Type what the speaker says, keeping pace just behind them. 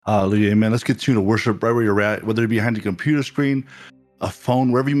Hallelujah, amen. Let's continue to worship right where you're at, whether you're behind a computer screen, a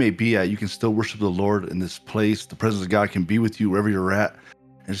phone, wherever you may be at. You can still worship the Lord in this place. The presence of God can be with you wherever you're at,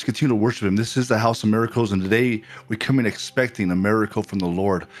 and just continue to worship Him. This is the House of Miracles, and today we come in expecting a miracle from the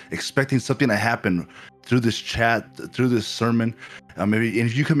Lord, expecting something to happen through this chat, through this sermon. Maybe, and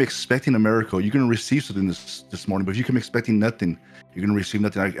if you come expecting a miracle, you're going to receive something this morning. But if you come expecting nothing, you're going to receive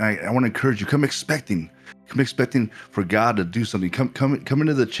nothing. I want to encourage you, come expecting for God to do something. Come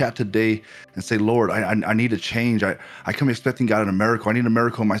into the chat today and say, Lord, I need a change. I come expecting God in a miracle. I need a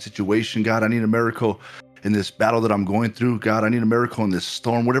miracle in my situation. God, I need a miracle in this battle that I'm going through. God, I need a miracle in this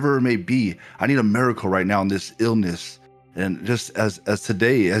storm, whatever it may be. I need a miracle right now in this illness. And just as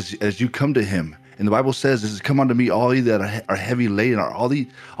today, as you come to Him, and the Bible says, "This is come unto me, all ye that are heavy laden,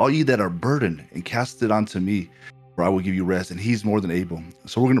 all ye that are burdened, and cast it unto me, for I will give you rest." And He's more than able.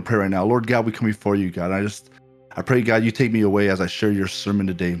 So we're going to pray right now. Lord God, we come before you, God. I pray, God, you take me away as I share your sermon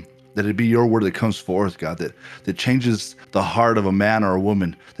today. That it be your word that comes forth, God, that changes the heart of a man or a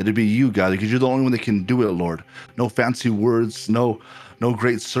woman. That it be you, God, because you're the only one that can do it, Lord. No fancy words, no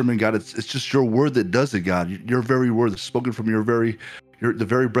great sermon, God. It's just your word that does it, God. Your very word that's spoken from the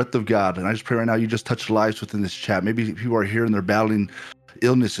very breath of God. And I just pray right now, you just touch lives within this chat. Maybe people are here and they're battling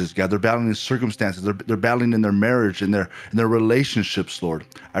illnesses, God. They're battling circumstances. They're battling in their marriage, in their relationships, Lord.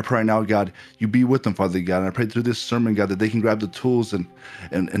 I pray right now, God, you be with them, Father God. And I pray through this sermon, God, that they can grab the tools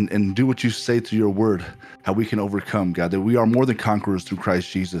and do what you say through your word, how we can overcome, God, that we are more than conquerors through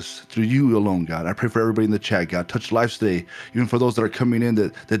Christ Jesus, through you alone, God. I pray for everybody in the chat, God. Touch lives today, even for those that are coming in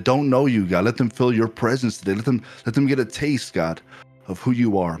that don't know you, God. Let them feel your presence today. Let them get a taste, God, of who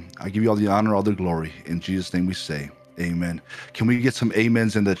you are. I give you all the honor, all the glory. In Jesus' name we say, amen. Can we get some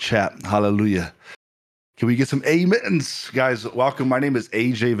amens in the chat? Hallelujah. Can we get some amens? Guys, welcome. My name is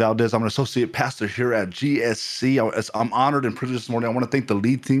AJ Valdez. I'm an associate pastor here at GSC. I'm honored and privileged this morning. I want to thank the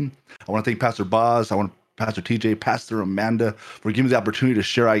lead team. I want to thank Pastor Boz. I want Pastor TJ, Pastor Amanda, for giving me the opportunity to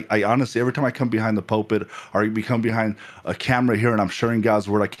share. I honestly, every time I come behind the pulpit or we come behind a camera here and I'm sharing God's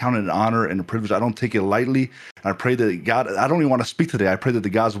word, I count it an honor and a privilege. I don't take it lightly. And I pray that God, I don't even want to speak today. I pray that the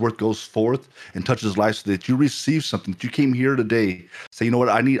God's word goes forth and touches lives so that you receive something, that you came here today. Say, you know what,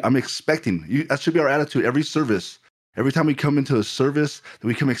 I'm expecting. That should be our attitude every service. Every time we come into a service,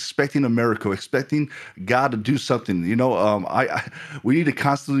 we come expecting a miracle, expecting God to do something. You know, we need to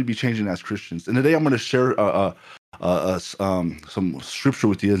constantly be changing as Christians. And today I'm going to share some scripture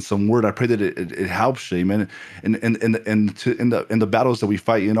with you and some word. I pray that it helps you, amen. And in the battles that we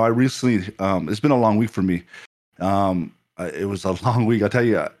fight. You know, I recently it's been a long week for me. It was a long week. I tell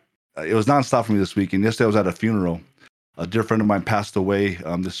you, it was nonstop for me this week. And yesterday I was at a funeral. A dear friend of mine passed away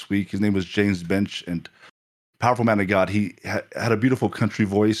this week. His name was James Bench, and powerful man of God. He had a beautiful country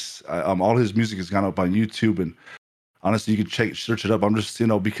voice. All his music has gone up on YouTube, and honestly, you can search it up. I'm just,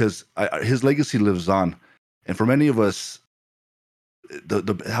 because his legacy lives on, and for many of us,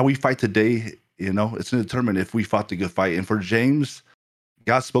 the how we fight today, it's going to determine if we fought the good fight. And for James,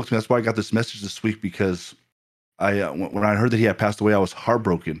 God spoke to me. That's why I got this message this week, because when I heard that he had passed away, I was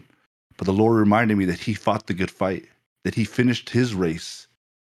heartbroken. But the Lord reminded me that he fought the good fight, that he finished his race,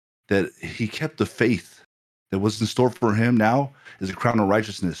 that he kept the faith. That was in store for him now is a crown of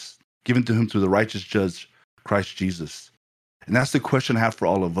righteousness given to him through the righteous judge, Christ Jesus. And that's the question I have for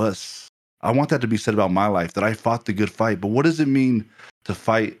all of us. I want that to be said about my life, that I fought the good fight. But what does it mean to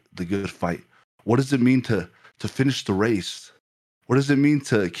fight the good fight? What does it mean to finish the race? What does it mean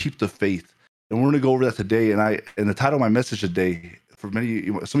to keep the faith? And we're going to go over that today. And the title of my message today, for many,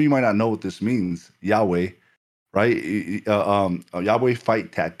 some of you might not know what this means, Yahweh. Right? Yahweh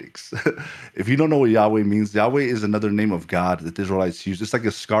fight tactics. If you don't know what Yahweh means, Yahweh is another name of God that the Israelites used. It's like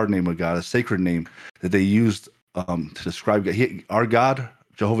a scarred name of God, a sacred name that they used to describe God. Our God,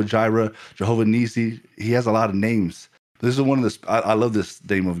 Jehovah Jireh, Jehovah Nisi, he has a lot of names. This is one of the, I love this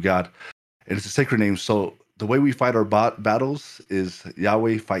name of God, and it's a sacred name. So the way we fight our battles is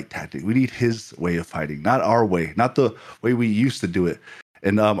Yahweh fight tactic. We need his way of fighting, not our way, not the way we used to do it.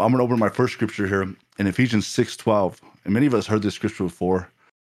 And I'm going to open my first scripture here in Ephesians 6:12. And many of us heard this scripture before.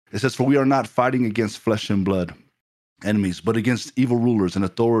 It says, "For we are not fighting against flesh and blood enemies, but against evil rulers and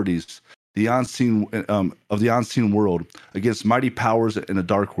authorities, the unseen of the unseen world, against mighty powers in a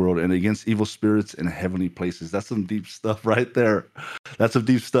dark world, and against evil spirits in heavenly places." That's some deep stuff right there. That's some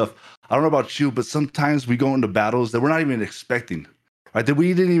deep stuff. I don't know about you, but sometimes we go into battles that we're not even expecting. Right, that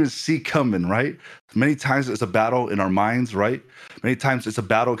we didn't even see coming, right? Many times it's a battle in our minds, right? Many times it's a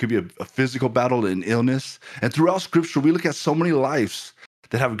battle. It could be a physical battle, an illness. And throughout scripture, we look at so many lives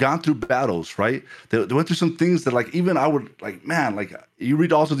that have gone through battles, right? They went through some things that, like, even I would, like, man, like, you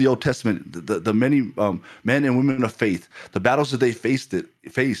read also the Old Testament, the many men and women of faith, the battles that they faced.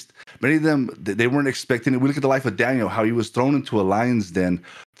 Many of them, they weren't expecting it. We look at the life of Daniel, how he was thrown into a lion's den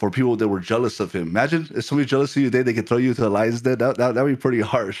for people that were jealous of him. Imagine if somebody jealous of you today, they could throw you into a lion's den. That would be pretty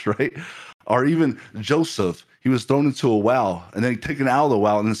harsh, right? Or even Joseph, he was thrown into a well and then taken out of the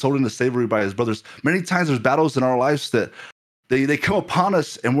well and then sold into slavery by his brothers. Many times there's battles in our lives that they come upon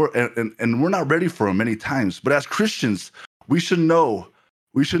us, and we're not ready for them many times. But as Christians, we should know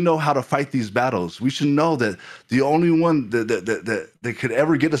how to fight these battles. We should know that the only one that could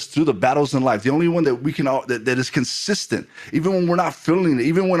ever get us through the battles in life, the only one that we can that is consistent, even when we're not feeling it,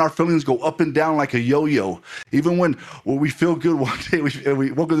 even when our feelings go up and down like a yo-yo, even when we feel good one day,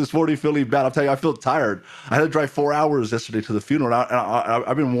 we woke up this morning feeling bad. I'll tell you, I feel tired. I had to drive 4 hours yesterday to the funeral, and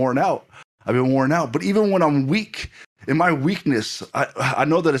I've been worn out. But even when I'm weak, in my weakness, I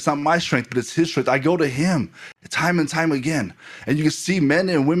know that it's not my strength, but it's his strength. I go to him time and time again. And you can see men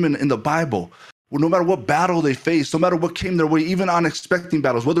and women in the Bible, no matter what battle they faced, no matter what came their way, even unexpected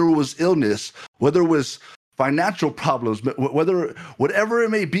battles, whether it was illness, whether it was financial problems, whatever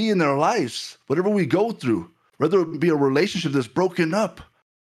it may be in their lives, whatever we go through, whether it be a relationship that's broken up,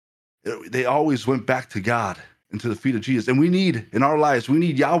 they always went back to God and to the feet of Jesus. And we need, in our lives, we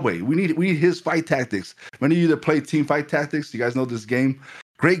need Yahweh. We need his fight tactics. Many of you that play team fight tactics, you guys know this game.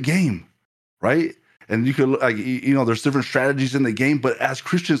 Great game, right? And you could, like, there's different strategies in the game, but as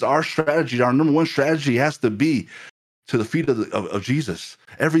Christians, our number one strategy has to be to the feet of Jesus.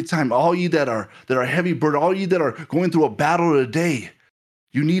 Every time, all you that are heavy burden, all you that are going through a battle today,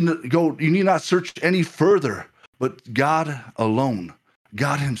 you need not search any further, but God alone,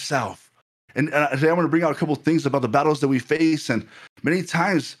 God himself. And today I'm going to bring out a couple of things about the battles that we face. And many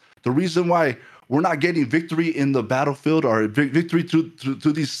times, the reason why we're not getting victory in the battlefield, or victory through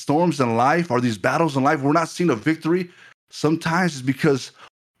these storms in life, or these battles in life, we're not seeing a victory. Sometimes it's because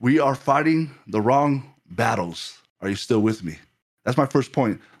we are fighting the wrong battles. Are you still with me? That's my first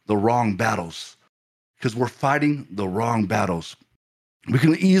point, the wrong battles. Because we're fighting the wrong battles. We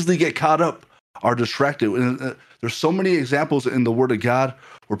can easily get caught up or distracted. And there's so many examples in the Word of God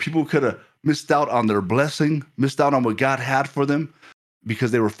where people could have missed out on their blessing, missed out on what God had for them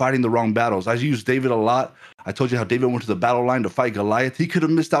because they were fighting the wrong battles. I use David a lot. I told you how David went to the battle line to fight Goliath. He could have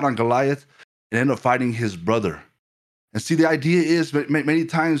missed out on Goliath and ended up fighting his brother. And see, the idea is many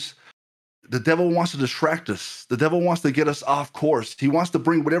times the devil wants to distract us. The devil wants to get us off course. He wants to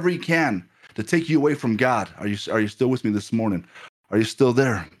bring whatever he can to take you away from God. Are you still with me this morning? Are you still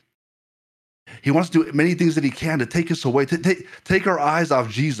there? He wants to do many things that he can to take us away, to take our eyes off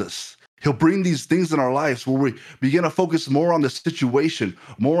Jesus. He'll bring these things in our lives where we begin to focus more on the situation,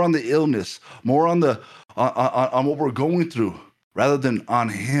 more on the illness, more on on what we're going through, rather than on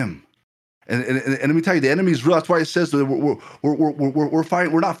him. And let me tell you, the enemy is real. That's why it says that we're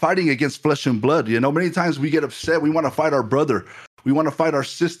fighting. We're not fighting against flesh and blood. Many times we get upset. We want to fight our brother. We want to fight our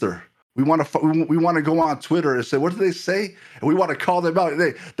sister. We want to go on Twitter and say, what do they say? And we want to call them out.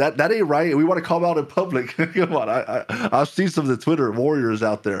 That ain't right. And we want to call them out in public. Come on. I've seen some of the Twitter warriors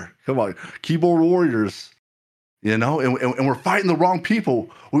out there. Come on. Keyboard warriors, and we're fighting the wrong people.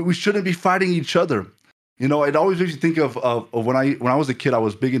 We shouldn't be fighting each other. It always makes you think of when I was a kid, I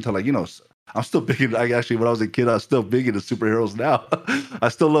was big into, like, I'm still big into, actually, when I was a kid, I was still big into superheroes now. I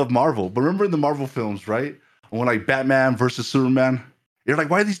still love Marvel. But remember in the Marvel films, right? When, like, Batman versus Superman, you're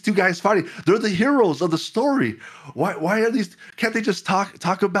like, why are these two guys fighting? They're the heroes of the story. Why are these? Can't they just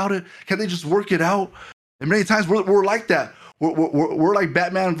talk about it? Can't they just work it out? And many times we're like that. We're like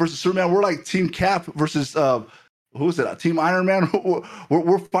Batman versus Superman. We're like Team Cap versus who is it? Team Iron Man.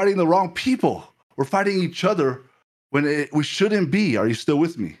 We're fighting the wrong people. We're fighting each other when we shouldn't be. Are you still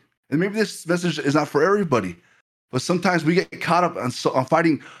with me? And maybe this message is not for everybody, but sometimes we get caught up on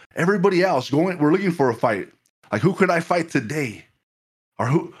fighting everybody else. We're looking for a fight. Like, who could I fight today? Or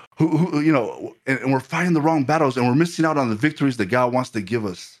who, and we're fighting the wrong battles, and we're missing out on the victories that God wants to give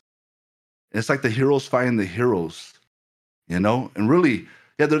us. And it's like the heroes fighting the heroes, and really,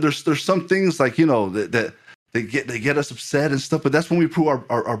 yeah, there's some things, like, that they get us upset and stuff, but that's when we put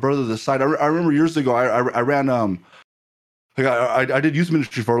our brother to the side. I remember years ago, I ran, I did youth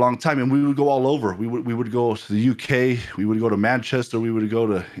ministry for a long time, and we would go all over. We would go to the UK, we would go to Manchester, we would go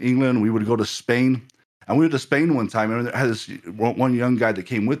to England, we would go to Spain. And we went to Spain one time, and I had this one young guy that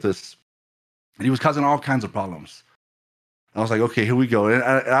came with us, and he was causing all kinds of problems. I was like, okay, here we go. And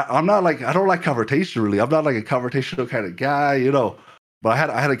I'm not like, I don't like confrontation, really. I'm not like a confrontational kind of guy, But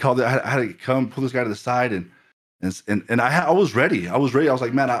I had to come pull this guy to the side, and I was ready. I was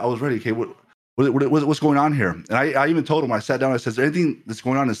like, man, I was ready. Okay, What's going on here? And I even told him, I sat down, I said, is there anything that's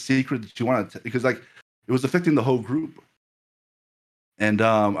going on in secret that you want to, because like it was affecting the whole group. And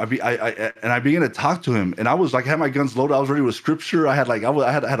I began to talk to him, and I was like, I had my guns loaded. I was ready with scripture. I had like,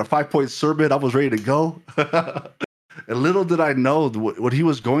 I had a 5-point sermon. I was ready to go. And little did I know what he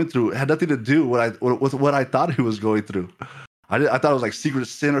was going through had nothing to do with what I thought he was going through. I thought it was like secret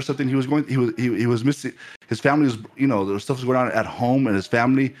sin or something. He was missing. His family was, there was stuff was going on at home and his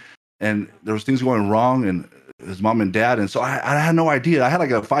family, and there was things going wrong, and his mom and dad. And so I had no idea. I had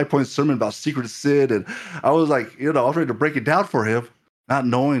like a 5-point sermon about secret sin, and I was like, I was ready to break it down for him, not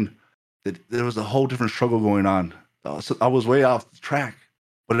knowing that there was a whole different struggle going on. So I was way off track.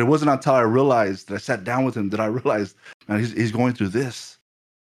 But it wasn't until I realized that I sat down with him that I realized, man, he's going through this.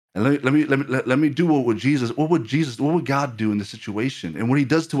 And let me do what would God do in this situation? And what he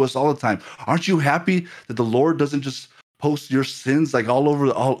does to us all the time. Aren't you happy that the Lord doesn't just post your sins like all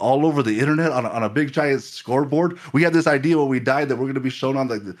over the internet on a big giant scoreboard? We had this idea when we died that we're going to be shown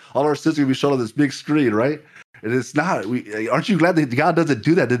on all our sins are going to be shown on this big screen, right? And it's not. Aren't you glad that God doesn't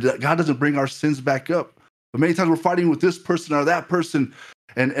do that? That God doesn't bring our sins back up? But many times we're fighting with this person or that person,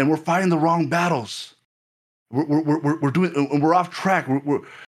 and we're fighting the wrong battles. We're doing, and we're off track. We're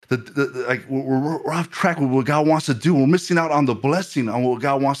off track with what God wants to do. We're missing out on the blessing on what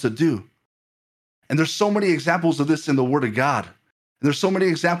God wants to do. And there's so many examples of this in the Word of God. And there's so many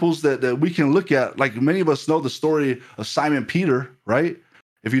examples that we can look at. Like many of us know the story of Simon Peter, right?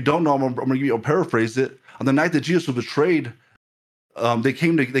 If you don't know, I'm going to give you a paraphrase it. On the night that Jesus was betrayed, they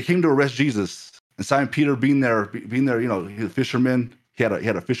came to arrest Jesus. And Simon Peter, being there, he's a fisherman. He had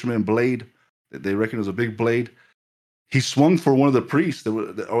a fisherman blade. They reckon it was a big blade. He swung for one of the priests.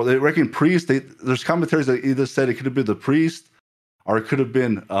 Or they reckon priests. There's commentaries that either said it could have been the priest, or it could have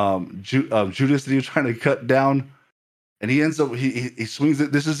been Judas that he was trying to cut down. And he ends up he swings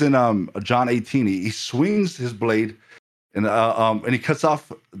it. This is in John 18. He swings his blade, and he cuts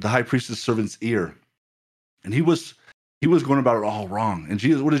off the high priest's servant's ear. And he was going about it all wrong. And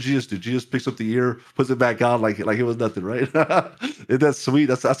Jesus, what did Jesus do? Jesus picks up the ear, puts it back on like it was nothing, right? Isn't that sweet?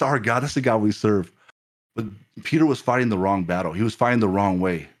 That's our God. That's the God we serve. But Peter was fighting the wrong battle. He was fighting the wrong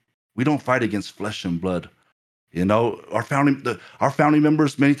way. We don't fight against flesh and blood. Our family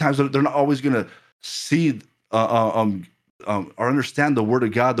members, many times they're not always going to see or understand the Word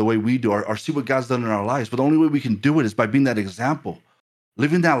of God the way we do, or see what God's done in our lives. But the only way we can do it is by being that example,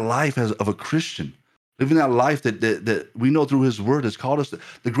 living that life of a Christian. Living that life that we know through His Word has called us.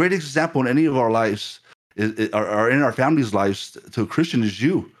 The greatest example in any of our lives, or in our family's lives, to a Christian is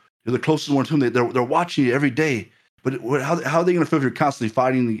you. You're the closest one to them. They're watching you every day. But how are they going to feel if you're constantly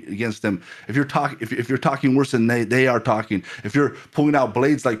fighting against them? If you're talking worse than they are talking. If you're pulling out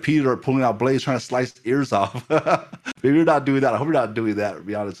blades like Peter, or pulling out blades trying to slice ears off. Maybe you're not doing that. I hope you're not doing that, to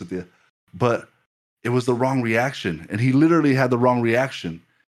be honest with you. But it was the wrong reaction, and he literally had the wrong reaction.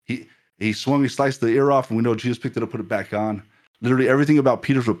 He swung, he sliced the ear off, and we know Jesus picked it up, put it back on. Literally everything about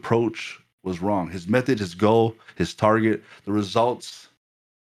Peter's approach was wrong. His method, his goal, his target, the results.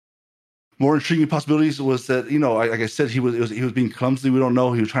 More intriguing possibilities was that, like I said, he was being clumsy. We don't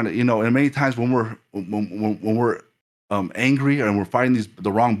know. He was trying to, and many times when we're angry and we're fighting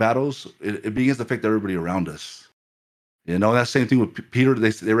the wrong battles, it begins to affect everybody around us. That same thing with Peter.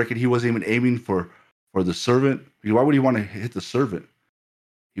 They reckon he wasn't even aiming for the servant. Why would he want to hit the servant?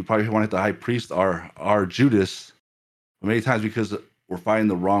 He probably wanted the high priest, our Judas. But many times because we're fighting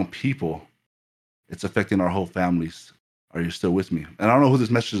the wrong people, it's affecting our whole families. Are you still with me? And I don't know who this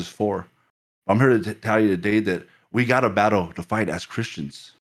message is for. I'm here to tell you today that we got a battle to fight as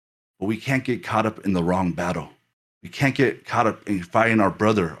Christians, but we can't get caught up in the wrong battle. We can't get caught up in fighting our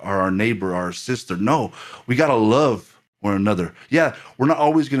brother or our neighbor or our sister. No, we got to love one another. Yeah, we're not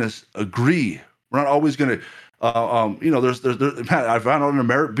always going to agree. We're not always going to there's man, I found out in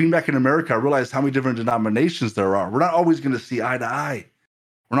America, being back in America, I realized how many different denominations there are. We're not always going to see eye to eye.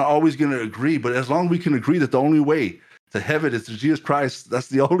 We're not always going to agree, but as long as we can agree that the only way to heaven is through Jesus Christ, that's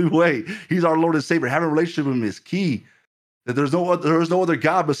the only way. He's our Lord and Savior. Having a relationship with Him is key. That there is no other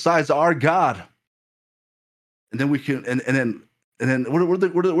God besides our God. And then we can, and then what are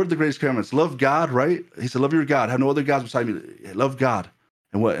the greatest commandments? Love God, right? He said, "Love your God. Have no other gods beside me." Love God,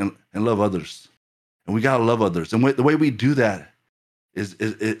 and what? And love others. And we gotta love others. And the way we do that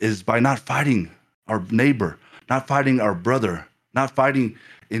is by not fighting our neighbor, not fighting our brother, not fighting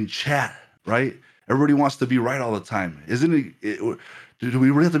in chat, right? Everybody wants to be right all the time. Isn't it? Do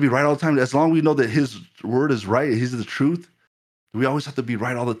we really have to be right all the time? As long as we know that His Word is right, He's the truth, do we always have to be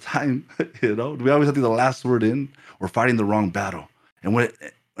right all the time? Do we always have to be the last word in? We're fighting the wrong battle. And when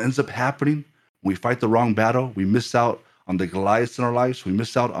it ends up happening, when we fight the wrong battle, we miss out on the Goliaths in our lives. We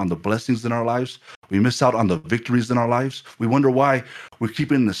miss out on the blessings in our lives. We miss out on the victories in our lives. We wonder why we keep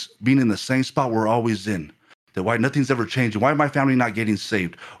being in the same spot we're always in. That why nothing's ever changing. Why my family not getting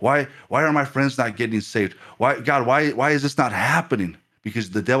saved? Why are my friends not getting saved? Why is this not happening? Because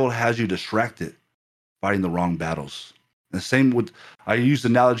the devil has you distracted, fighting the wrong battles. And the same with, I use the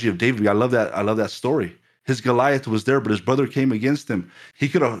analogy of David. I love that story. His Goliath was there, but his brother came against him. He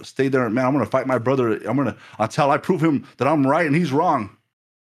could have stayed there. Man, I'm going to fight my brother. Until I prove him that I'm right and he's wrong.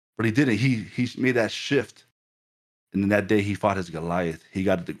 But he didn't. He made that shift. And in that day, he fought his Goliath. He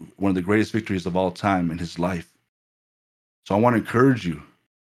got one of the greatest victories of all time in his life. So I want to encourage you,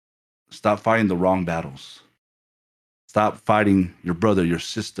 stop fighting the wrong battles. Stop fighting your brother, your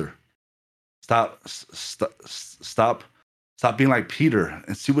sister. Stop being like Peter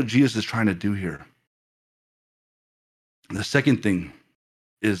and see what Jesus is trying to do here. The second thing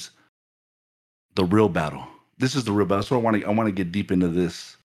is the real battle. This is the real battle. That's what I want to get deep into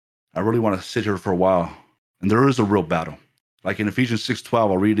this. I really want to sit here for a while. And there is a real battle. Like in Ephesians 6:12,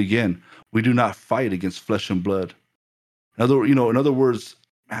 I'll read it again. We do not fight against flesh and blood. In other words,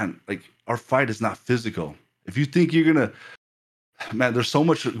 man, like our fight is not physical. If you think you're gonna, man, there's so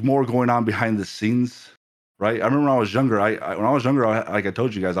much more going on behind the scenes, right? I remember when I was younger. Like I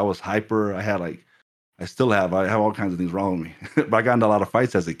told you guys, I was hyper. I have all kinds of things wrong with me. But I got into a lot of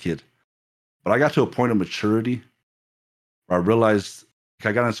fights as a kid. But I got to a point of maturity where I realized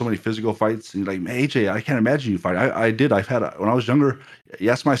I got in so many physical fights. And like, man, AJ, I can't imagine you fight. I did. When I was younger,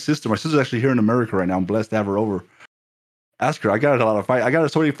 you ask my sister. My sister's actually here in America right now. I'm blessed to have her over. Ask her. I got in a lot of fights. I got in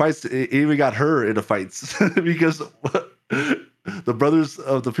so many fights. It even got her into fights because the brothers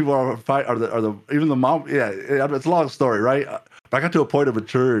of the people are fight even the mom. Yeah, it's a long story, right? But I got to a point of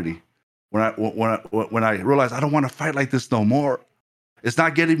maturity when I realized I don't want to fight like this no more. It's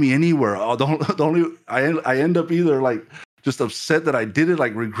not getting me anywhere. I end up either like just upset that I did it,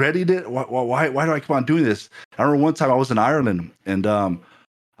 like regretting it. Why do I keep on doing this? I remember one time I was in Ireland and I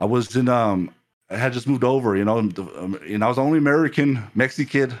was in I had just moved over, and I was the only American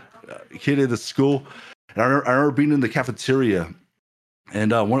Mexican kid in the school. And I remember being in the cafeteria,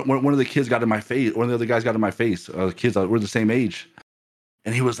 and one of the kids got in my face. One of the other guys got in my face. The kids we're the same age,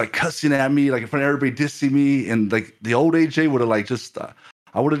 and he was like cussing at me, like in front of everybody, dissing me. And like the old AJ would have like just,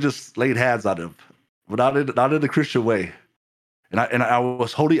 I would have just laid hands on him, but not in the Christian way. And I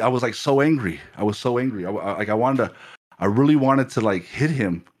was like so angry. I was so angry. I really wanted to like hit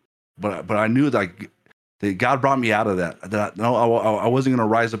him. But I knew that God brought me out of that. I wasn't going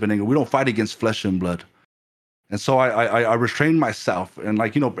to rise up in anger. We don't fight against flesh and blood. And so I restrained myself. And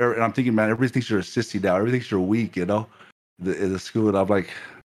like, and I'm thinking, man, everybody thinks you're a sissy now. Everybody thinks you're weak, in the school. And I'm like,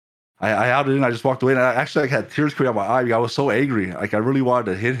 I outed it and I just walked away. And I actually had tears coming out my eye. I was so angry. Like I really wanted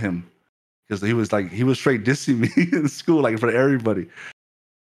to hit him because he was straight dissing me in school, like in front of everybody.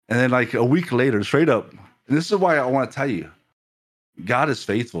 And then like a week later, straight up, and this is why I want to tell you, God is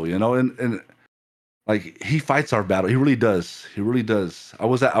faithful, and like he fights our battle. He really does. He really does. I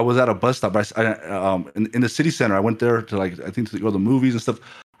was at a bus stop. In the city center. I went there to I think to go to the movies and stuff.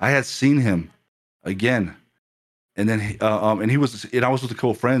 I had seen him again, and then I was with a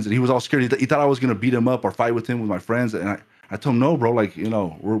couple friends, and he was all scared. He thought I was gonna beat him up or fight with him with my friends, and I told him no, bro. Like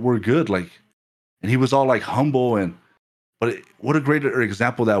we're good. Like, and he was all like humble what a great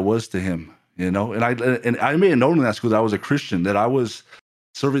example that was to him. And I made it known in that school that I was a Christian, that I was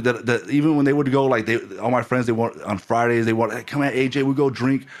serving, that even when they would go, like all my friends, they want on Fridays, they want, hey, come on, AJ, we go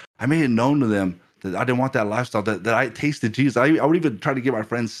drink. I made it known to them that I didn't want that lifestyle, that I tasted Jesus. I would even try to get my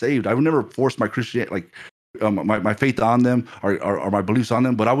friends saved. I would never force my Christianity, my faith on them or my beliefs on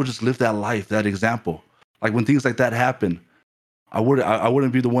them, but I would just live that life, that example. Like when things like that happen, I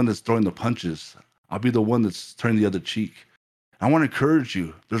wouldn't be the one that's throwing the punches. I'll be the one that's turning the other cheek. I want to encourage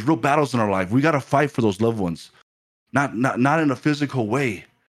you. There's real battles in our life. We got to fight for those loved ones, not in a physical way.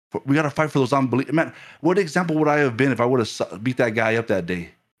 We got to fight for those unbelievers. Man, what example would I have been if I would have beat that guy up that day?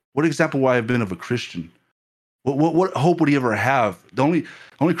 What example would I have been of a Christian? What hope would he ever have? The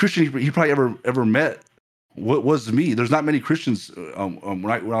only Christian he probably ever met was me. There's not many Christians. When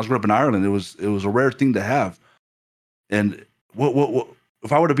I was growing up in Ireland, it was a rare thing to have. And what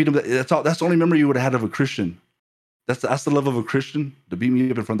if I would have beat him? That's the only memory you would have had of a Christian. That's the love of a Christian, to beat me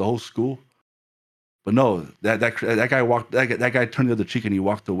up in front of the whole school. But no, that guy turned the other cheek and he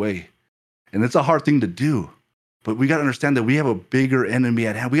walked away. And it's a hard thing to do. But we got to understand that we have a bigger enemy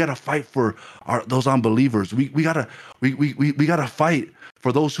at hand. We got to fight for those unbelievers. We got to fight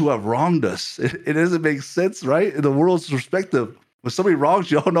for those who have wronged us. It doesn't make sense, right? In the world's perspective, when somebody wrongs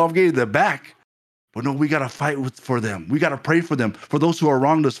you, oh no, I'm getting them back. But no, we got to fight for them. We got to pray for them, for those who are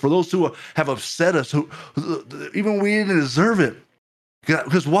wronged us, for those who have upset us, who even when we didn't deserve it.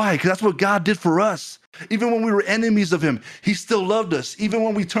 Because why? Because that's what God did for us. Even when we were enemies of him, he still loved us. Even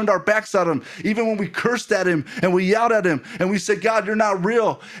when we turned our backs at him, even when we cursed at him and we yelled at him and we said, God, you're not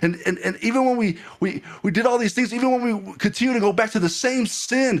real. And even when we did all these things, even when we continue to go back to the same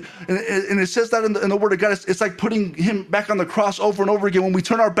sin, and it says that in the word of God, it's like putting him back on the cross over and over again. When we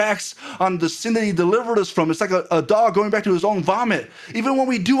turn our backs on the sin that he delivered us from, it's like a dog going back to his own vomit. Even when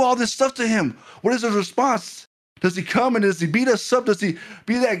we do all this stuff to him, what is his response? Does he come and does he beat us up? Does he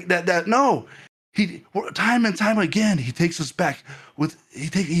be that? No. He time and time again, he takes us back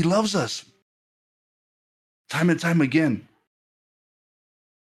he loves us. Time and time again.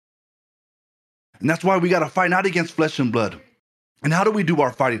 And that's why we got to fight not against flesh and blood. And how do we do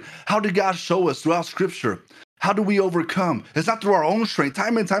our fighting? How did God show us throughout scripture? How do we overcome? It's not through our own strength.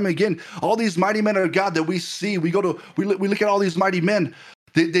 Time and time again, all these mighty men of God that we see, we look at all these mighty men.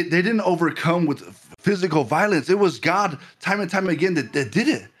 They didn't overcome with physical violence. It was God time and time again that did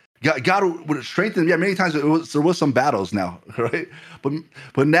it. God would strengthen. Yeah, many times there was some battles now, right?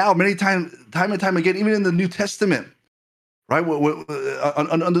 But now time and time again, even in the New Testament, right?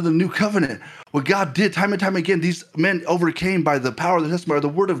 Under the new covenant, what God did time and time again, these men overcame by the power of the testimony, by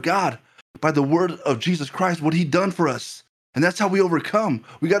the word of God, by the word of Jesus Christ, what he done for us. And that's how we overcome.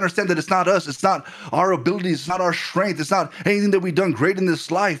 We got to understand that it's not us. It's not our abilities. It's not our strength. It's not anything that we've done great in this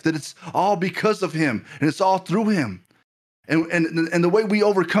life, that it's all because of him and it's all through him. And the way we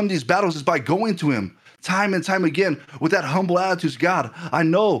overcome these battles is by going to him time and time again with that humble attitude. God, I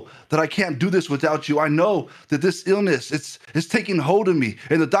know that I can't do this without you. I know that this illness, it's taking hold of me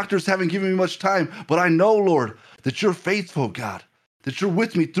and the doctors haven't given me much time, but I know, Lord, that you're faithful, God, that you're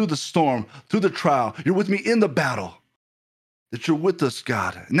with me through the storm, through the trial. You're with me in the battle. That you're with us,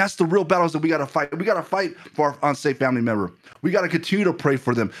 God. And that's the real battles that we got to fight. We got to fight for our unsafe family member. We got to continue to pray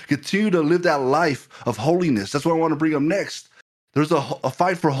for them, continue to live that life of holiness. That's what I want to bring up next. There's a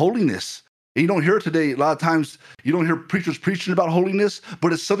fight for holiness. And you don't hear it today. A lot of times you don't hear preachers preaching about holiness,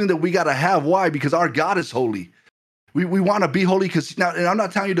 but it's something that we got to have. Why? Because our God is holy. We want to be holy because now, and I'm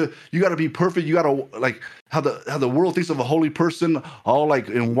not telling you you got to be perfect. You got to, like how the world thinks of a holy person, all like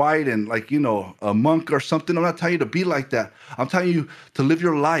in white and like, a monk or something. I'm not telling you to be like that. I'm telling you to live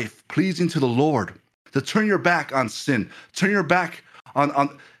your life pleasing to the Lord, to turn your back on sin, turn your back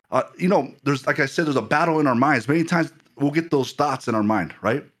on there's, like I said, there's a battle in our minds. Many times we'll get those thoughts in our mind,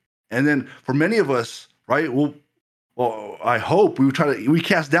 right? And then for many of us, right, well, I hope we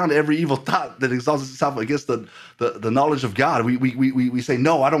cast down every evil thought that exalts itself against the knowledge of God. We say,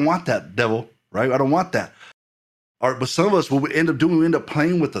 no, I don't want that, devil, right? I don't want that. But some of us, what we end up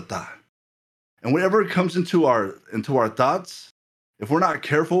playing with the thought. And whatever comes into our thoughts, if we're not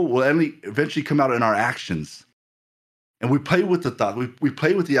careful, will eventually come out in our actions. And we play with the thought. We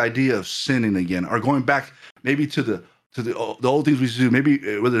play with the idea of sinning again, or going back maybe to the old things we used to do,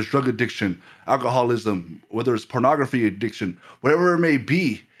 maybe whether it's drug addiction, alcoholism, whether it's pornography addiction, whatever it may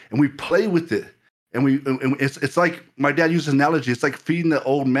be, and we play with it. And it's like my dad used an analogy. It's like feeding the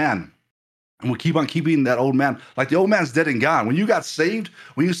old man. And we keep on keeping that old man. Like the old man's dead and gone. When you got saved,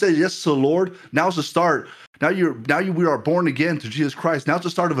 when you say yes to the Lord, now's the start. We are born again to Jesus Christ. Now's the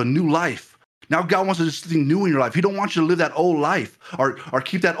start of a new life. Now God wants to do something new in your life. He don't want you to live that old life or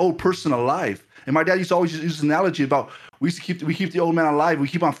keep that old person alive. And my dad used to always use an analogy about we keep the old man alive. We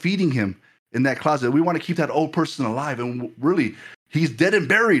keep on feeding him in that closet. We want to keep that old person alive. And really, he's dead and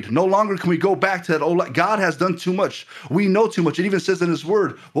buried. No longer can we go back to that old life. God has done too much. We know too much. It even says in his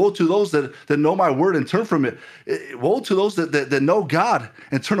word, woe to those that know my word and turn from it. Woe to those that know God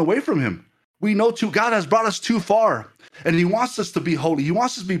and turn away from him. We know God has brought us too far. And he wants us to be holy. He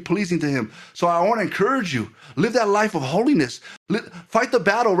wants us to be pleasing to him. So I want to encourage you, live that life of holiness. Fight the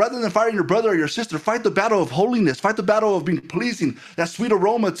battle rather than fighting your brother or your sister. Fight the battle of holiness. Fight the battle of being pleasing, that sweet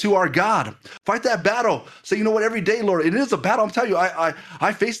aroma to our God. Fight that battle. Say, you know what, every day, Lord, it is a battle. I'm telling you,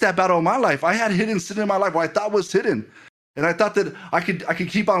 I faced that battle in my life. I had hidden sin in my life what I thought was hidden. And I thought that I could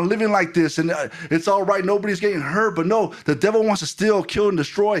keep on living like this and it's all right. Nobody's getting hurt. But no, the devil wants to steal, kill, and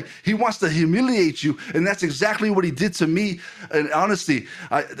destroy. He wants to humiliate you. And that's exactly what he did to me. And honestly,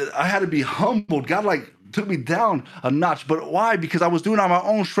 I had to be humbled. God took me down a notch. But why? Because I was doing it on my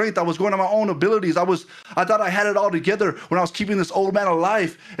own strength. I was going on my own abilities. I thought I had it all together when I was keeping this old man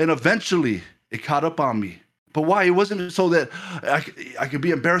alive. And eventually it caught up on me. But why? It wasn't so that I could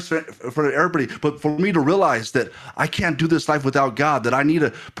be embarrassed for everybody, but for me to realize that I can't do this life without God, that I need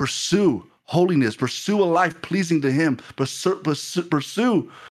to pursue holiness, pursue a life pleasing to him,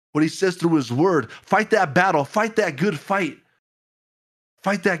 pursue what he says through his word. Fight that battle. Fight that good fight.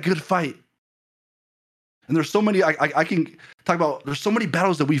 Fight that good fight. And there's so many I can talk about. There's so many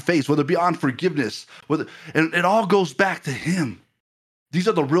battles that we face, whether it be on forgiveness, and it all goes back to Him. These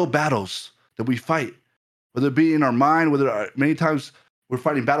are the real battles that we fight, whether it be in our mind, many times we're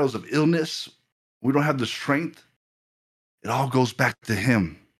fighting battles of illness. We don't have the strength. It all goes back to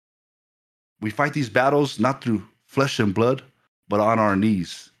Him. We fight these battles not through flesh and blood, but on our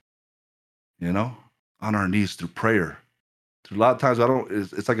knees. On our knees through prayer. Through a lot of times,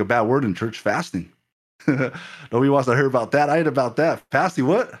 it's like a bad word in church, fasting. Nobody wants to hear about that. I ain't about that. Fasting,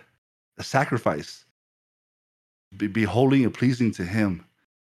 what? A sacrifice. Be holy and pleasing to Him.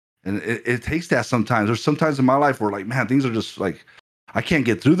 And it takes that sometimes. There's sometimes in my life where like, man, things are just like, I can't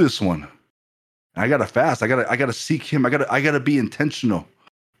get through this one. I gotta fast. I gotta seek Him. I gotta be intentional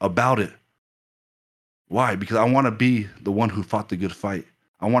about it. Why? Because I want to be the one who fought the good fight.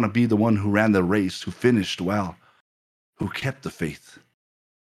 I want to be the one who ran the race, who finished well, who kept the faith.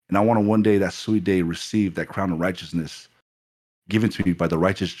 And I want to one day, that sweet day, receive that crown of righteousness given to me by the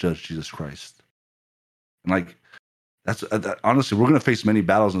righteous judge, Jesus Christ. And like, that's honestly, we're going to face many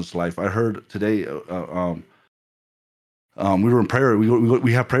battles in this life. I heard today, we were in prayer.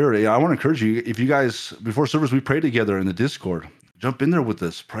 We have prayer today. I want to encourage you, if you guys, before service, we pray together in the Discord. Jump in there with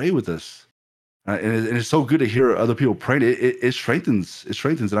us. Pray with us. And it's so good to hear other people praying. It strengthens. It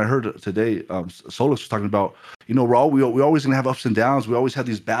strengthens. And I heard today, Solus was talking about, we always gonna have ups and downs. We always have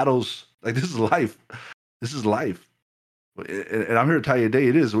these battles. Like, this is life. This is life. And I'm here to tell you today,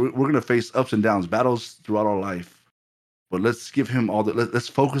 it is. We're gonna face ups and downs, battles throughout our life. But let's give Him all let's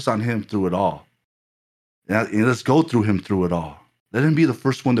focus on Him through it all. And let's go through Him through it all. Let Him be the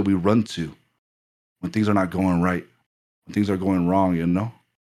first one that we run to when things are not going right, when things are going wrong.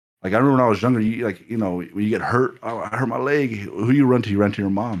 Like, I remember when I was younger, when you get hurt, I hurt my leg. Who you run to? You run to your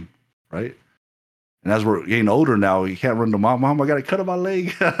mom, right? And as we're getting older now, you can't run to mom. Mom, I got a cut on my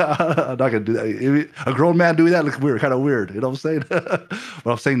leg. I'm not going to do that. A grown man doing that looks weird, kind of weird. You know what I'm saying? But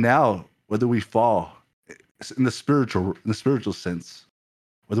I'm saying now, whether we fall in the spiritual sense,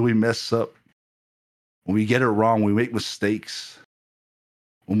 whether we mess up, when we get it wrong, we make mistakes,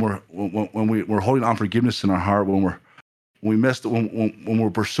 when we're holding unforgiveness in our heart, when we're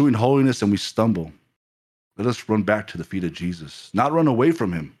pursuing holiness and we stumble, let us run back to the feet of Jesus. Not run away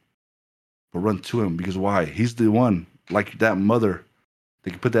from Him, but run to Him. Because why? He's the one, like that mother. They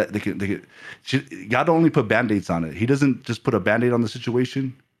can put that. God don't only put band-aids on it. He doesn't just put a band-aid on the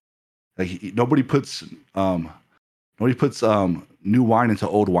situation. Like, nobody puts new wine into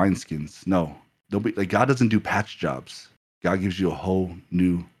old wineskins. No, God doesn't do patch jobs. God gives you a whole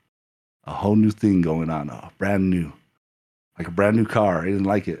new thing going on, brand new. Like a brand new car. I didn't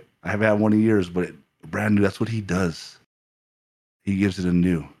like it. I haven't had one in years, but brand new. That's what He does. He gives it a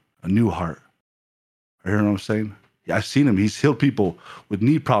new heart. You hear what I'm saying? Yeah, I've seen Him. He's healed people with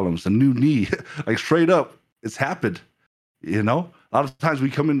knee problems, a new knee, like straight up. It's happened. A lot of times we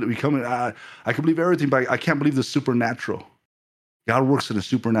come in. I can believe everything, but I can't believe the supernatural. God works in a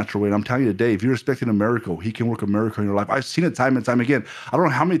supernatural way. And I'm telling you today, if you're expecting a miracle, He can work a miracle in your life. I've seen it time and time again. I don't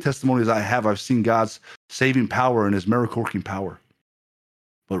know how many testimonies I have. I've seen God's saving power and His miracle working power.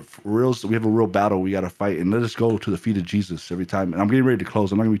 But for real, we have a real battle we got to fight. And let us go to the feet of Jesus every time. And I'm getting ready to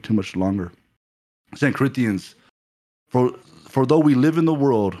close. I'm not going to be too much longer. 2 Corinthians, for though we live in the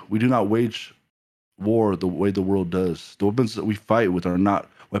world, we do not wage war the way the world does. The weapons that we fight with are not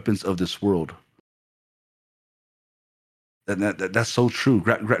weapons of this world. That's so true.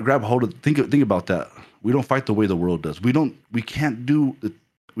 Grab hold of. Think about that. We don't fight the way the world does. We can't do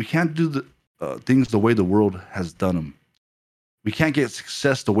the things the way the world has done them. We can't get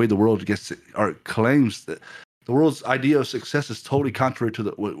success the way the world gets or claims that. The world's idea of success is totally contrary to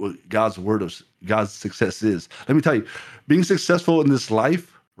what God's word of God's success is. Let me tell you, being successful in this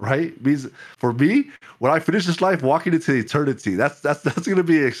life, right, means for me, when I finish this life, walking into eternity, that's going to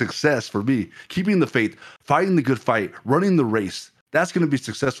be a success for me. Keeping the faith, fighting the good fight, running the race. That's going to be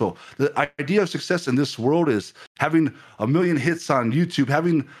successful. The idea of success in this world is having 1 million hits on YouTube,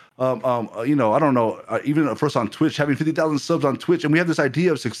 having, I don't know, even first on Twitch, having 50,000 subs on Twitch, and we have this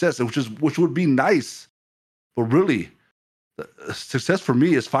idea of success, which would be nice. But really, success for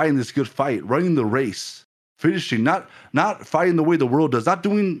me is fighting this good fight, running the race, finishing, not fighting the way the world does, not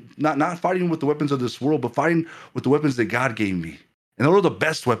fighting with the weapons of this world, but fighting with the weapons that God gave me. And those are the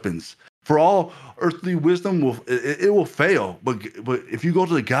best weapons. For all earthly wisdom, will fail. But if you go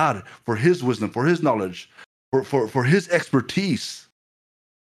to God for His wisdom, for His knowledge, for His expertise,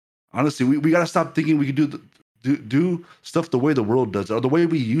 honestly, we got to stop thinking we can do stuff the way the world does, or the way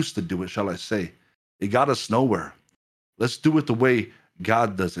we used to do it, shall I say. It got us nowhere. Let's do it the way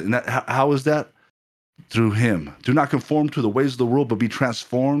God does it. And how is that? Through Him. Do not conform to the ways of the world, but be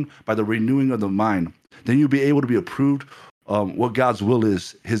transformed by the renewing of the mind. Then you'll be able to be approved what God's will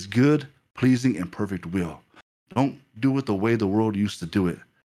is, his good, pleasing, and perfect will. Don't do it the way the world used to do it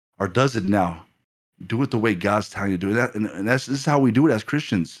or does it now. Do it the way God's telling you to do it. This is how we do it as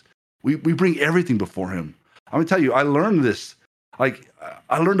Christians. We bring everything before him. I'm going to tell you, I learned this. Like,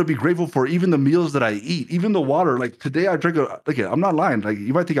 I learned to be grateful for even the meals that I eat, even the water. Like today I drink I'm not lying. Like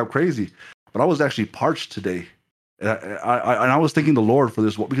you might think I'm crazy, but I was actually parched today. And I was thanking the Lord for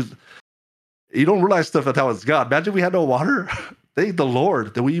this, because you don't realize stuff that's how it's God. Imagine we had no water. Thank the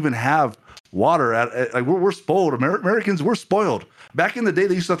Lord that we even have water. Like we're spoiled. Americans, we're spoiled. Back in the day,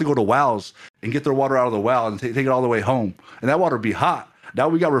 they used to have to go to wells and get their water out of the well and take it all the way home. And that water would be hot. Now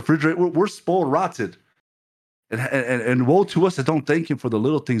we got refrigerator. We're spoiled, rotted. And woe to us that don't thank him for the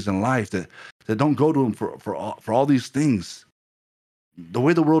little things in life, that don't go to him for all these things. The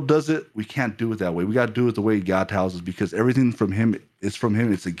way the world does it, we can't do it that way. We got to do it the way God tells us, because everything from him is from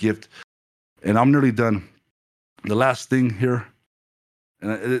him. It's a gift. And I'm nearly done. The last thing here,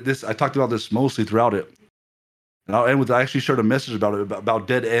 and I talked about this mostly throughout it. And I'll end with, I actually shared a message about it, about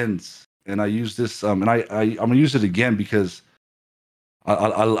dead ends. And I use this, and I'm gonna use it again because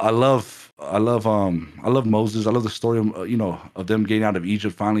I love Moses. I love the story of them getting out of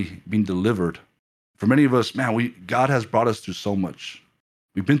Egypt, finally being delivered. For many of us, man, God has brought us through so much.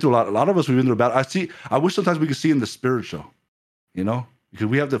 We've been through a lot. A lot of us, we've been through about. I wish sometimes we could see in the spiritual, because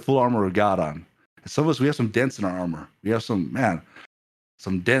we have the full armor of God on. And some of us, we have some dents in our armor. We have some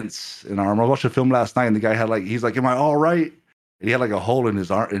dents in our armor. I watched a film last night, and the guy had he's like, "Am I all right?" And he had like a hole in his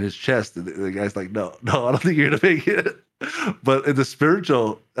arm, in his chest. And the guy's like, "No, I don't think you're gonna make it." But in the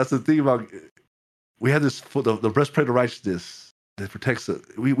spiritual, that's the thing about. We have this the breastplate of righteousness that protects us.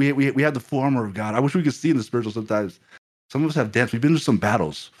 We have the full armor of God. I wish we could see in the spiritual sometimes. Some of us have dents. We've been through some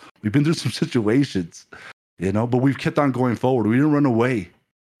battles. We've been through some situations, but we've kept on going forward. We didn't run away.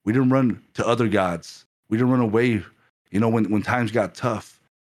 We didn't run to other gods. We didn't run away, when times got tough.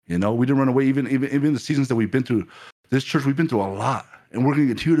 We didn't run away even the seasons that we've been through. This church, we've been through a lot, and we're going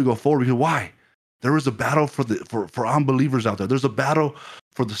to continue to go forward. Because why? There is a battle for unbelievers out there. There's a battle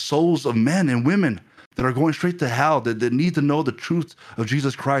for the souls of men and women that are going straight to hell, that need to know the truth of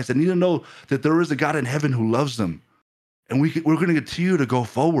Jesus Christ, that need to know that there is a God in heaven who loves them. And we're going to continue to go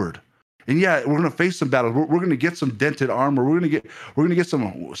forward. And yeah, we're going to face some battles. We're going to get some dented armor. We're going to get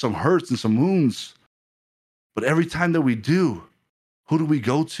some hurts and some wounds. But every time that we do, who do we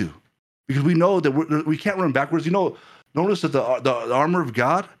go to? Because we know that we can't run backwards. Notice that the armor of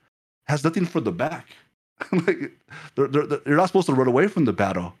God has nothing for the back. You're not supposed to run away from the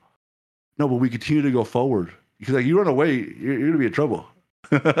battle. No, but we continue to go forward. Because you run away, you're going to be in trouble.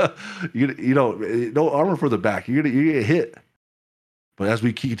 No armor for the back. You're gonna get hit. But as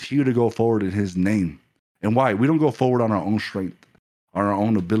we continue to go forward in his name. And why? We don't go forward on our own strength, on our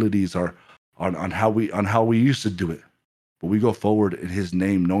own abilities, or on how we used to do it. But we go forward in his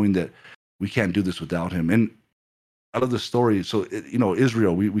name, knowing that we can't do this without him. And I love the story. So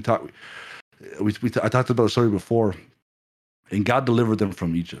Israel, I talked about the story before, and God delivered them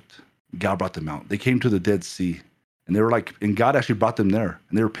from Egypt. God brought them out. They came to the Dead Sea, and they were and God actually brought them there,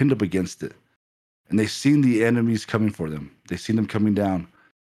 and they were pinned up against it. And they seen the enemies coming for them. They seen them coming down,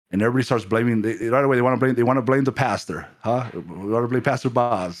 and everybody starts blaming. Right away, they want to blame the pastor, huh? We want to blame Pastor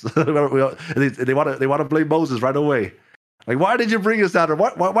Boz. they want to blame Moses right away. Like, why did you bring us out? Or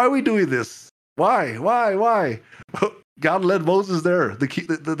why are we doing this? Why? God led Moses there.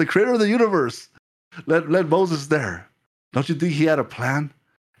 The creator of the universe led Moses there. Don't you think he had a plan?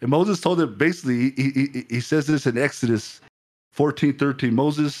 And Moses told him, basically, he says this in Exodus 14:13.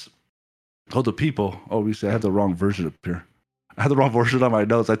 Moses told the people, I have the wrong version up here. I have the wrong version on my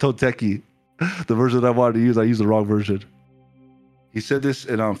notes. I told Techie the version I wanted to use, I used the wrong version. He said this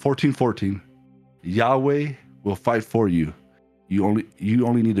in 14:14. Yahweh will fight for you. You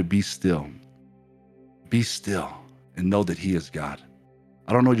only need to be still. Be still and know that he is God.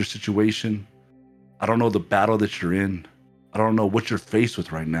 I don't know your situation. I don't know the battle that you're in. I don't know what you're faced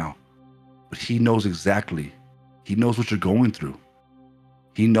with right now, but he knows exactly. He knows what you're going through.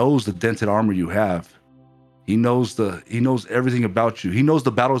 He knows the dented armor you have. He knows everything about you. He knows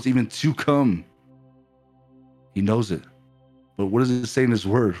the battles even to come. He knows it. But what does it say in his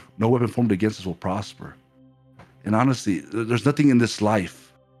word? No weapon formed against us will prosper. And honestly, there's nothing in this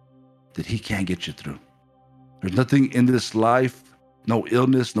life that he can't get you through. There's nothing in this life, no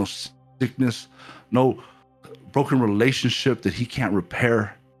illness, no sickness, no broken relationship that he can't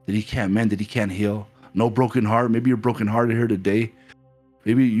repair, that he can't mend, that he can't heal. No broken heart. Maybe you're brokenhearted here today.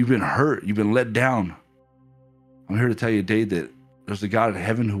 Maybe you've been hurt. You've been let down. I'm here to tell you today that there's a God in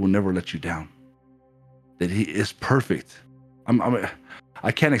heaven who will never let you down. That he is perfect.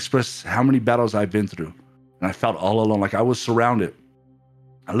 I can't express how many battles I've been through, and I felt all alone, like I was surrounded.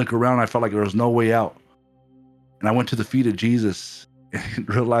 I look around, I felt like there was no way out. And I went to the feet of Jesus,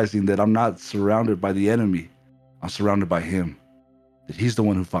 realizing that I'm not surrounded by the enemy. I'm surrounded by him. That he's the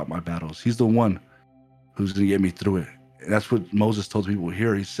one who fought my battles. He's the one who's going to get me through it. And that's what Moses told people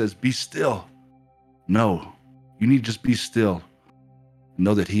here. He says, be still. No, you need to just be still.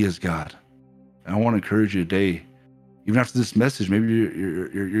 Know that he is God. And I want to encourage you today, even after this message, maybe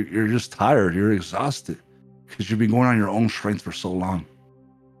you're just tired, you're exhausted because you've been going on your own strength for so long.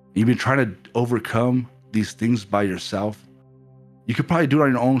 You've been trying to overcome these things by yourself. You could probably do it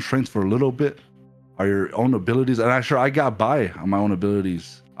on your own strength for a little bit, or your own abilities. And I'm sure I got by on my own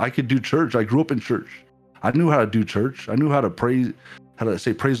abilities. I could do church. I grew up in church. I knew how to do church. I knew how to pray, how to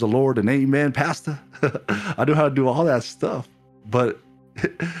say praise the Lord and amen, pastor. I knew how to do all that stuff. But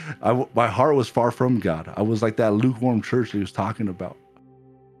my heart was far from God. I was like that lukewarm church he was talking about.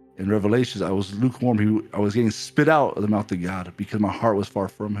 In Revelations, I was lukewarm. I was getting spit out of the mouth of God because my heart was far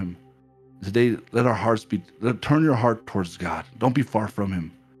from him. Today, turn your heart towards God. Don't be far from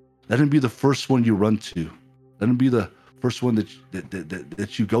him. Let him be the first one you run to. Let him be the first one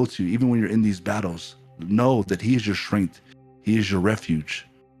that you go to, even when you're in these battles. Know that he is your strength. He is your refuge.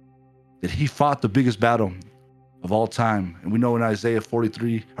 That he fought the biggest battle of all time. And we know in Isaiah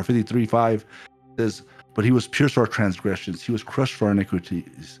 43 or 53:5 says, but he was pierced for our transgressions. He was crushed for our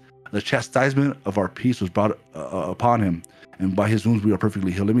iniquities. The chastisement of our peace was brought upon him. And by his wounds, we are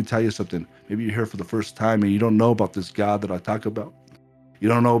perfectly healed. Let me tell you something. Maybe you're here for the first time and you don't know about this God that I talk about. You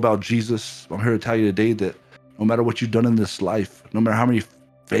don't know about Jesus. I'm here to tell you today that no matter what you've done in this life, no matter how many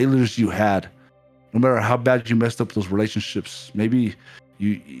failures you had, no matter how bad you messed up those relationships, maybe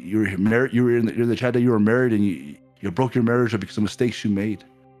you're married, you're in the chat that you were married and you broke your marriage because of mistakes you made.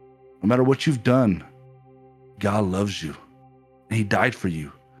 No matter what you've done, God loves you and he died for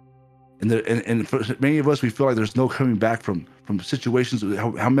you. And for many of us, we feel like there's no coming back from situations,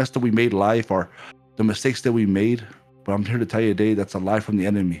 how messed up we made life or the mistakes that we made. But I'm here to tell you today, that's a lie from the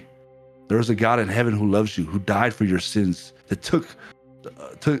enemy. There is a God in heaven who loves you, who died for your sins, that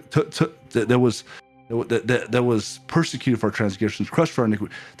was persecuted for our transgressions, crushed for our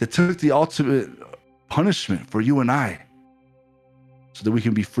iniquity, that took the ultimate punishment for you and I, so that we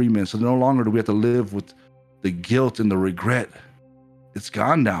can be free men. So no longer do we have to live with the guilt and the regret. It's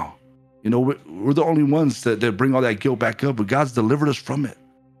gone now. You know, we're the only ones that bring all that guilt back up, but God's delivered us from it.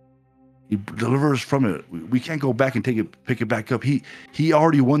 He delivered us from it. We can't go back and pick it back up. He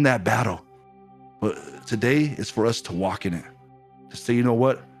already won that battle. But today is for us to walk in it. To say, you know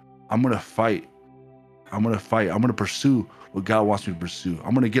what? I'm going to fight. I'm going to pursue what God wants me to pursue.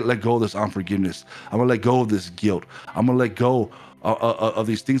 I'm going to let go of this unforgiveness. I'm going to let go of this guilt. I'm going to let go of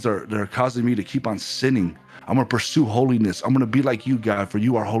these things that are causing me to keep on sinning. I'm going to pursue holiness. I'm going to be like you, God, for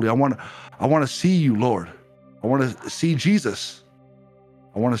you are holy. I want to see you, Lord. I want to see Jesus.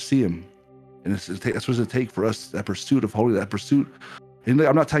 I want to see him. And that's what it's going to take for us, that pursuit of holiness, that pursuit. And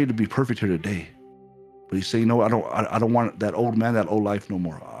I'm not telling you to be perfect here today, but he's saying, no, I don't want that old man, that old life no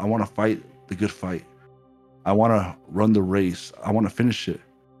more. I want to fight the good fight. I want to run the race. I want to finish it.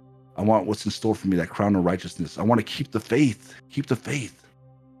 I want what's in store for me, that crown of righteousness. I want to keep the faith, keep the faith,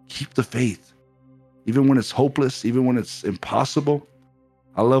 keep the faith. Even when it's hopeless, even when it's impossible.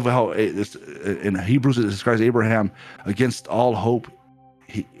 I love how in Hebrews it describes Abraham against all hope.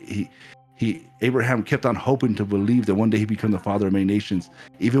 Abraham kept on hoping to believe that one day he'd become the father of many nations,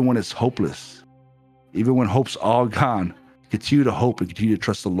 even when it's hopeless, even when hope's all gone. Continue to hope and continue to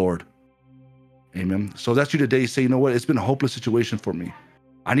trust the Lord. Amen. So that's you today. Say, you know what? It's been a hopeless situation for me.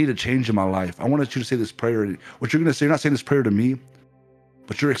 I need a change in my life. I wanted you to say this prayer. What you're going to say, you're not saying this prayer to me,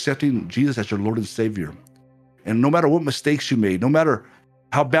 but you're accepting Jesus as your Lord and Savior. And no matter what mistakes you made, no matter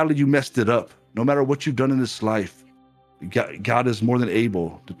how badly you messed it up, no matter what you've done in this life, God is more than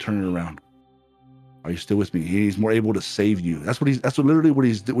able to turn it around. Are you still with me? He's more able to save you. That's literally what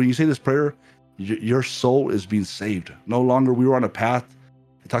he's, when you say this prayer, your soul is being saved. No longer we were on a path.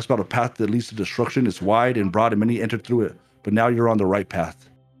 It talks about a path that leads to destruction. It's wide and broad and many enter through it, but now you're on the right path.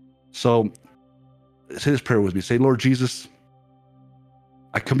 So say this prayer with me. Say, Lord Jesus,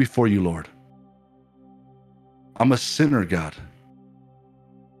 I come before you, Lord. I'm a sinner, God.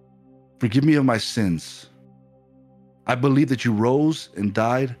 Forgive me of my sins. I believe that you rose and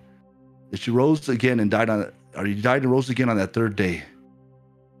died, that you rose again and died you died and rose again on that third day.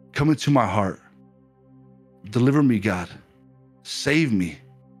 Come into my heart. Deliver me, God. Save me.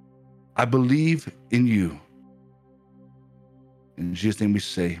 I believe in you. In Jesus' name we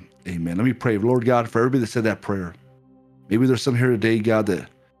say, amen. Let me pray. Lord God, for everybody that said that prayer, maybe there's some here today, God, that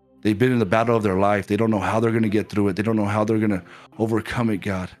They've been in the battle of their life. They don't know how they're going to get through it. They don't know how they're going to overcome it,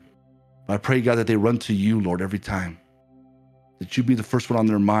 God. But I pray, God, that they run to you, Lord, every time. That you be the first one on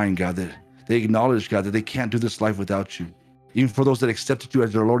their mind, God, that they acknowledge, God, that they can't do this life without you. Even for those that accepted you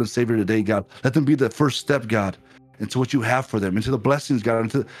as their Lord and Savior today, God, let them be the first step, God, into what you have for them, into the blessings, God,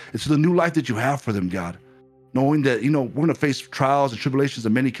 into the new life that you have for them, God. Knowing that, we're going to face trials and tribulations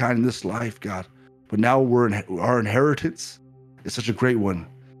of many kinds in this life, God. But now our inheritance is such a great one,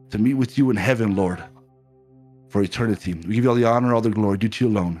 to meet with you in heaven, Lord, for eternity. We give you all the honor, all the glory, due to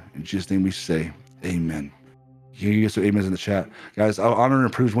you alone. In Jesus' name we say, amen. You can get some amens in the chat. Guys, I'm honored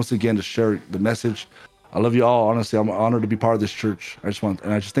and privileged once again to share the message. I love you all. Honestly, I'm honored to be part of this church. I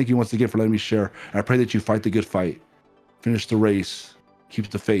just thank you once again for letting me share. And I pray that you fight the good fight, finish the race, keep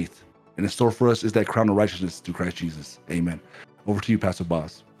the faith. And in store for us is that crown of righteousness through Christ Jesus. Amen. Over to you, Pastor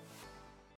Boss.